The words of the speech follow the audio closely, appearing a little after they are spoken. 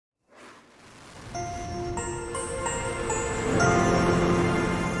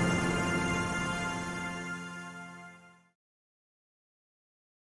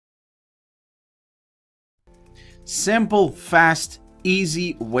Simple, fast,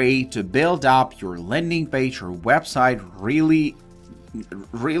 easy way to build up your landing page or website really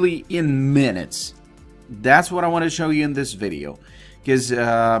in minutes. That's what I want to show you in this video, because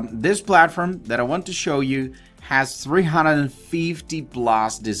this platform that I want to show you has 350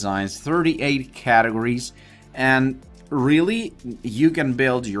 plus designs, 38 categories, and really you can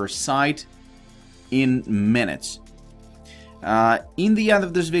build your site in minutes. In the end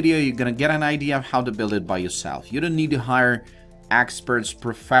of this video, you're gonna get an idea of how to build it by yourself. You don't need to hire experts,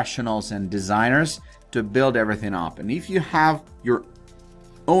 professionals, and designers to build everything up. And if you have your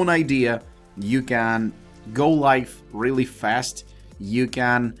own idea, you can go live really fast. You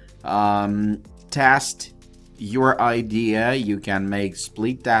can test your idea. You can make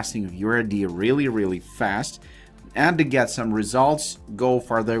split testing of your idea really fast, and to get some results, go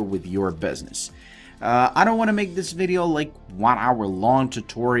further with your business. I don't want to make this video like 1 hour long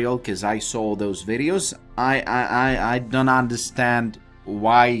tutorial, because I saw those videos. I don't understand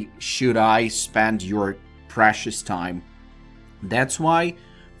why should I spend your precious time. That's why,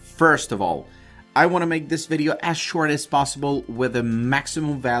 first of all, I want to make this video as short as possible with the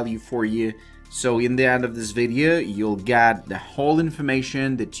maximum value for you. So in the end of this video, you'll get the whole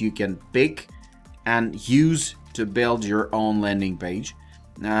information that you can pick and use to build your own landing page.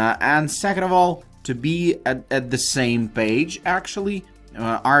 And second of all, to be at the same page, actually,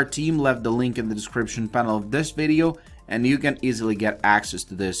 our team left the link in the description panel of this video, and you can easily get access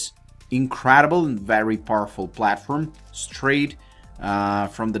to this incredible and very powerful platform straight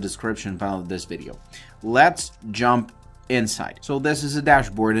from the description panel of this video. Let's jump inside. So this is a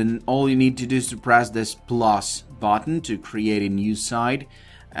dashboard, and all you need to do is to press this plus button to create a new site,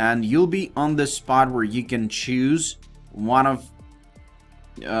 and you'll be on the spot where you can choose one of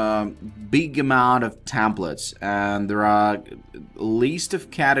big amount of templates, and there are a list of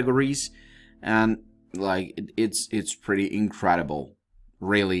categories, and like it's pretty incredible.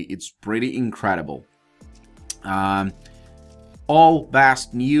 Really, it's pretty incredible. All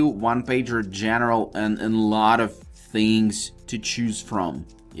best, new, one-pager, general, and a lot of things to choose from.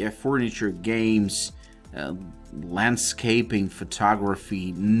 You have furniture, games, landscaping,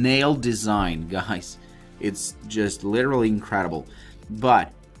 photography, nail design, guys. It's just literally incredible.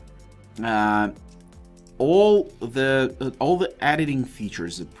 But all the editing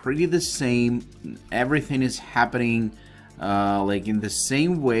features are pretty the same. Everything is happening like in the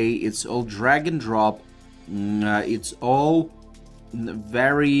same way. It's all drag and drop. It's all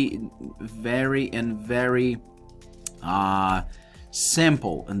very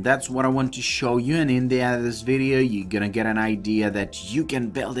simple, and that's what I want to show you. And in the end of this video, you're gonna get an idea that you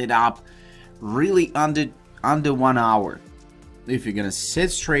can build it up really under 1 hour if you're gonna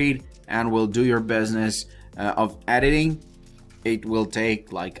sit straight and will do your business of editing. It will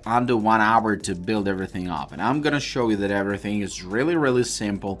take like under 1 hour to build everything up, and I'm gonna show you that everything is really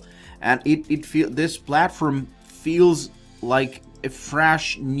simple, and this platform feels like a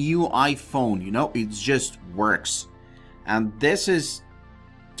fresh new iPhone, you know. It just works, and this is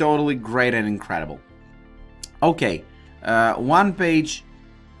totally great and incredible. Okay, one page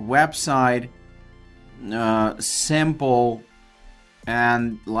website, simple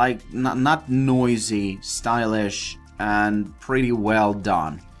and like not noisy, stylish, and pretty well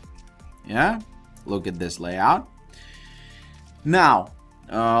done. Yeah, look at this layout. Now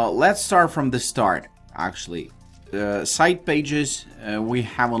let's start from the start. Actually, site pages, we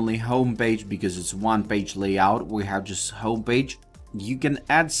have only home page because it's one page layout. We have just home page. You can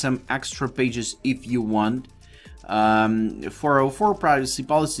add some extra pages if you want. 404 privacy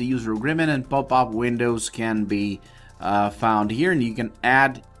policy, user agreement, and pop-up windows can be found here, and you can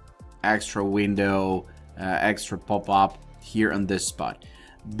add extra window, extra pop-up here on this spot.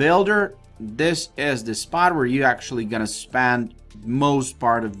 Builder, this is the spot where you're actually gonna spend most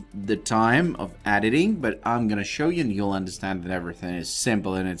part of the time of editing, but I'm gonna show you and you'll understand that everything is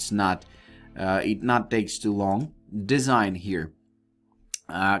simple and it's not it not takes too long. Design here,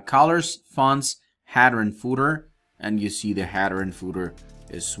 colors, fonts, header and footer, and you see the header and footer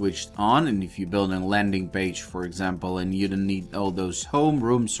is switched on. And if you build a landing page, for example, and you don't need all those home,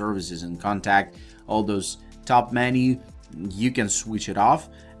 room, services, and contact, all those top menu, you can switch it off.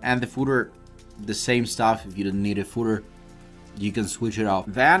 And the footer, the same stuff. If you don't need a footer, you can switch it off.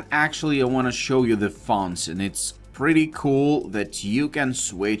 Then actually I want to show you the fonts, and it's pretty cool that you can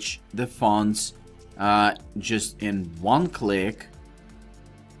switch the fonts just in one click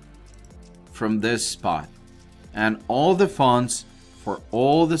from this spot, and all the fonts for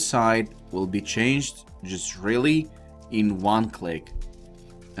all the site will be changed just really in one click.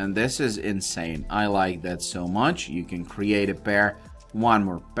 And this is insane. I like that so much. You can create a pair, one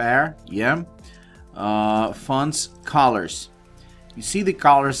more pair, yeah. fonts, colors. You see the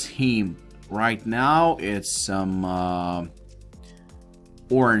color scheme. Right now it's some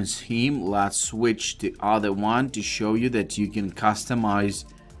orange theme. Let's switch to other one to show you that you can customize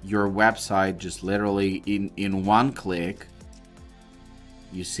your website just literally in one click.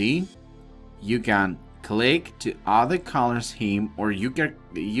 You see, you can click to other color scheme, or you can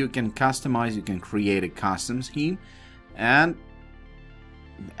customize, you can create a custom scheme, and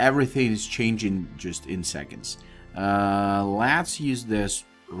everything is changing just in seconds. Let's use this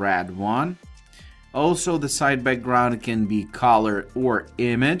red one. Also, the site background can be color or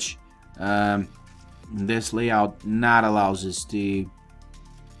image. This layout not allows us to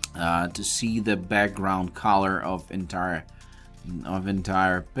see the background color of entire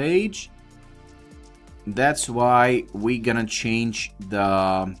page. That's why we're gonna change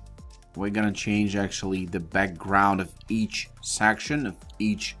actually the background of each section of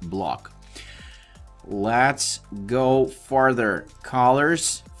each block. Let's go further.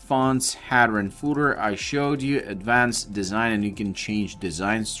 Colors, fonts, header and footer. I showed you advanced design, and you can change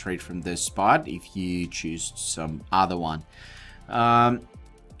design straight from this spot if you choose some other one.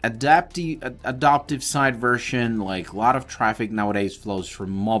 Adaptive site version, like a lot of traffic nowadays flows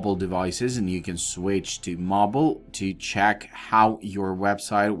from mobile devices, and you can switch to mobile to check how your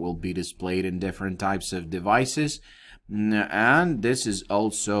website will be displayed in different types of devices. And this is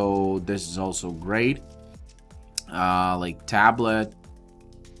also great, like tablet,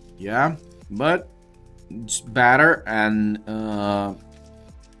 yeah, but it's better and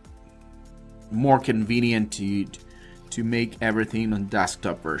more convenient to make everything on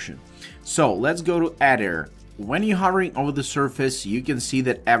desktop version. So let's go to editor. When you're hovering over the surface, you can see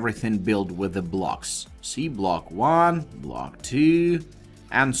that everything built with the blocks. See, block 1, block 2,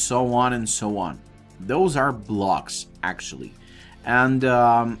 and so on and so on. Those are blocks actually, and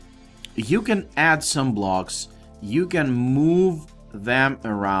you can add some blocks. You can move them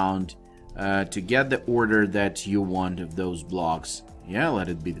around to get the order that you want of those blocks. Yeah, let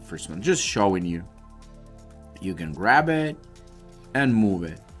it be the first one, just showing you. You can grab it and move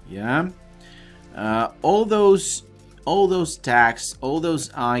it. Yeah, all those tags, all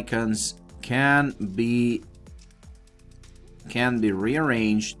those icons can be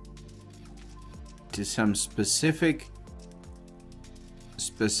rearranged to some specific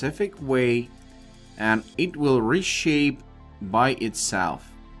way, and it will reshape by itself.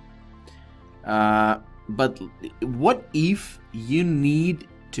 But what if you need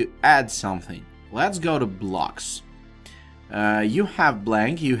to add something? Let's go to blocks. You have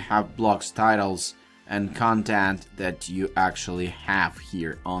blank, you have blocks, titles and content that you actually have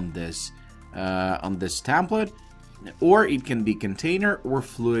here on this template, or it can be container or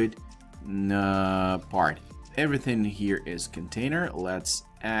fluid part. Everything here is container. Let's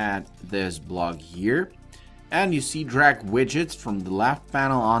add this block here, and you see drag widgets from the left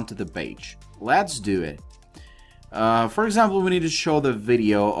panel onto the page. Let's do it. For example, we need to show the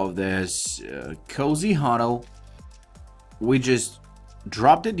video of this cozy huddle. We just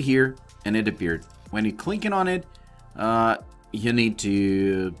dropped it here and it appeared. When you're clicking on it, you need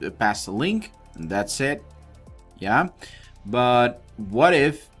to pass the link, and that's it. Yeah, but what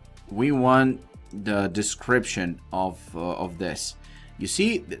if we want the description of this? You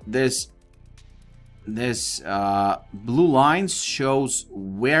see, this blue lines shows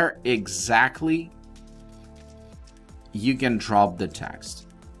where exactly you can drop the text.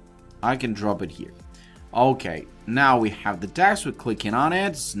 I can drop it here. Okay, now we have the text. We're clicking on it.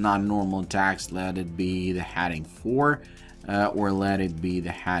 It's not normal text. Let it be the heading 4, or let it be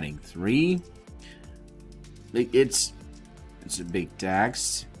the heading 3. It's a big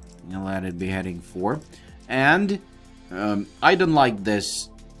text. Let it be heading 4. And I don't like this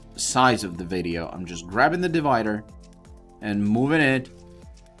size of the video. I'm just grabbing the divider and moving it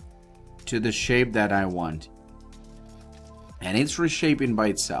to the shape that I want, and it's reshaping by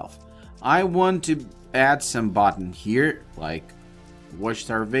itself. I want to add some button here, like watched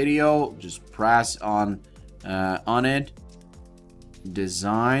our video, just press on it,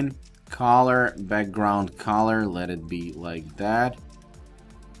 design, color, background color, let it be like that.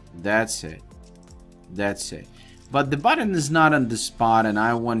 That's it. But the button is not on the spot, and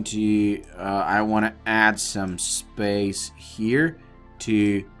I want to add some space here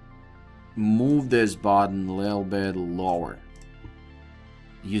to move this button a little bit lower.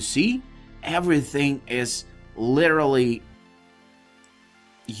 You see, everything is literally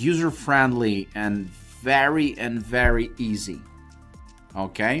user-friendly and very easy.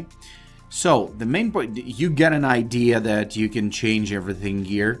 Okay, so the main point, you get an idea that you can change everything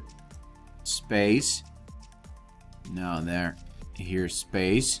here. Space. No, there. Here,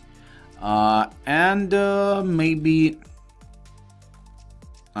 space. And maybe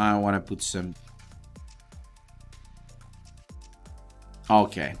I want to put some.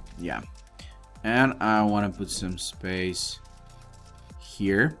 Okay, yeah, and I want to put some space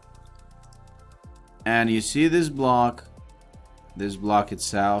here. And you see this block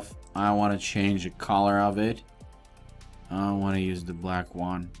itself, I want to change the color of it. I want to use the black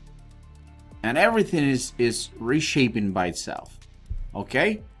one, and everything is reshaping by itself.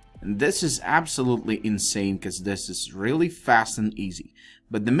 Okay, and this is absolutely insane because this is really fast and easy.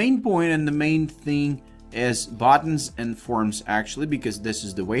 But the main point and the main thing is buttons and forms, actually, because this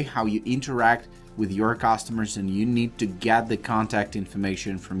is the way how you interact with your customers, and you need to get the contact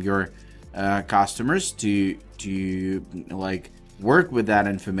information from your customers to like work with that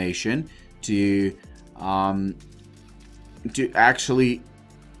information to actually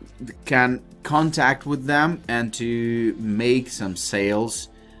can contact with them and to make some sales.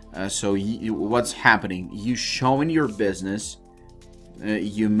 So what's happening, you showing your business,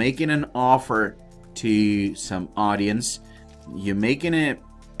 you making an offer to some audience, you're making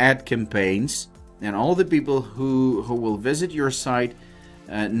ad campaigns, and all the people who will visit your site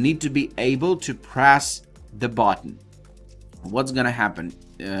need to be able to press the button. What's gonna happen,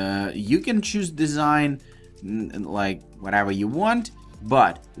 you can choose design like whatever you want,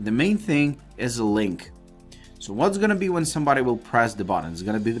 but the main thing is a link. So what's gonna be when somebody will press the button? It's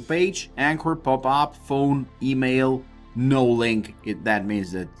gonna be the page, anchor, pop-up, phone, email, no link. That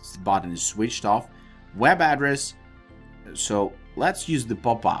means that the button is switched off. Web address. So let's use the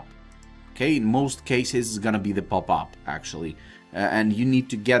pop-up. Okay, in most cases it's gonna be the pop-up actually, and you need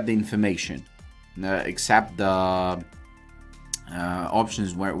to get the information, except the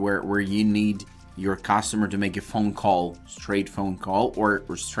options where you need your customer to make a phone call, straight phone call, or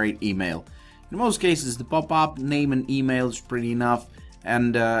straight email. In most cases the pop-up, name and email is pretty enough,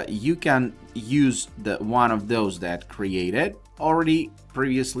 and you can use the one of those that created already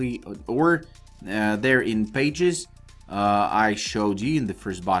previously, or there in pages. I showed you in the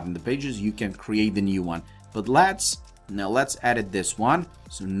first button, the pages, you can create the new one. But let's edit this one.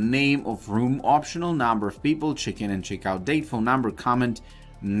 So name of room optional, number of people, check-in and check-out date, phone number, comment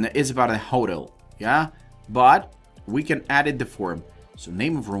is about a hotel, yeah, but we can edit the form. So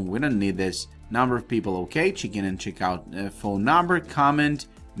name of room, we don't need this. Number of people, okay, check-in and check-out, phone number, comment,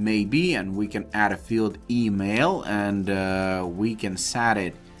 maybe, and we can add a field email, and we can set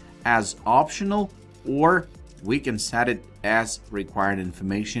it as optional, or we can set it as required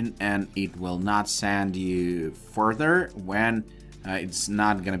information, and it will not send you further when it's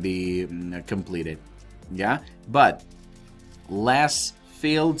not gonna be completed. Yeah, but less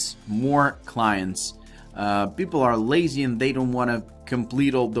fields, more clients. People are lazy and they don't want to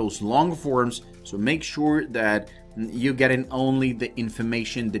complete all those long forms, so make sure that you're getting only the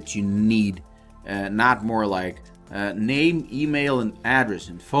information that you need, not more like name, email, and address,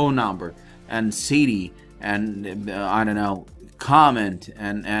 and phone number, and city, and I don't know, comment,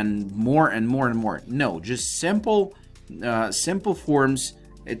 and more and more and more. No, just simple forms.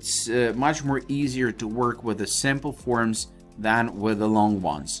 It's much more easier to work with the simple forms than with the long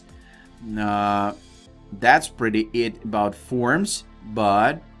ones. That's pretty it about forms,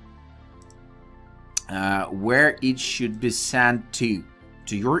 but where it should be sent to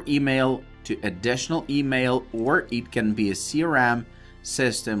your email, to additional email, or it can be a CRM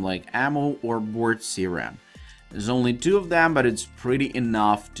system like Ammo or Board CRM. There's only 2 of them, but it's pretty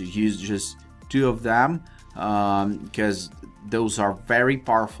enough to use just 2 of them, because those are very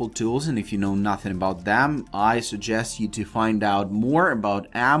powerful tools, and if you know nothing about them, I suggest you to find out more about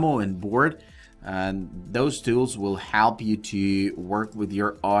Ammo and Board, and those tools will help you to work with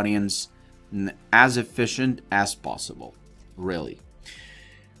your audience as efficient as possible. Really,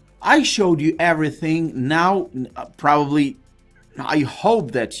 I showed you everything. Now probably I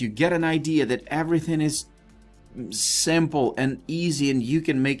hope that you get an idea that everything is simple and easy, and you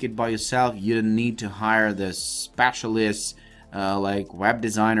can make it by yourself. You don't need to hire the specialists like web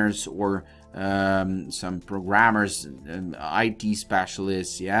designers or some programmers, IT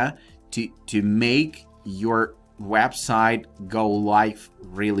specialists, yeah, to make your website go live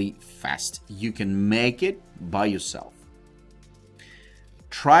really fast. You can make it by yourself.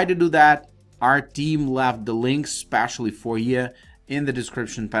 Try to do that. Our team left the links specially for you in the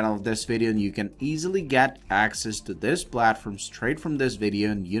description panel of this video, and you can easily get access to this platform straight from this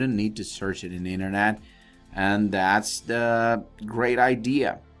video, and you don't need to search it in the internet. And that's the great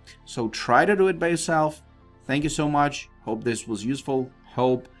idea. So try to do it by yourself. Thank you so much. Hope this was useful.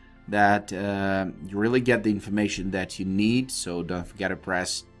 Hope that you really get the information that you need. So don't forget to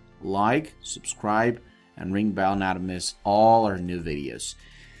press like, subscribe, and ring bell now to miss all our new videos.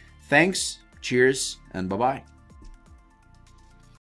 Thanks, cheers, and bye-bye.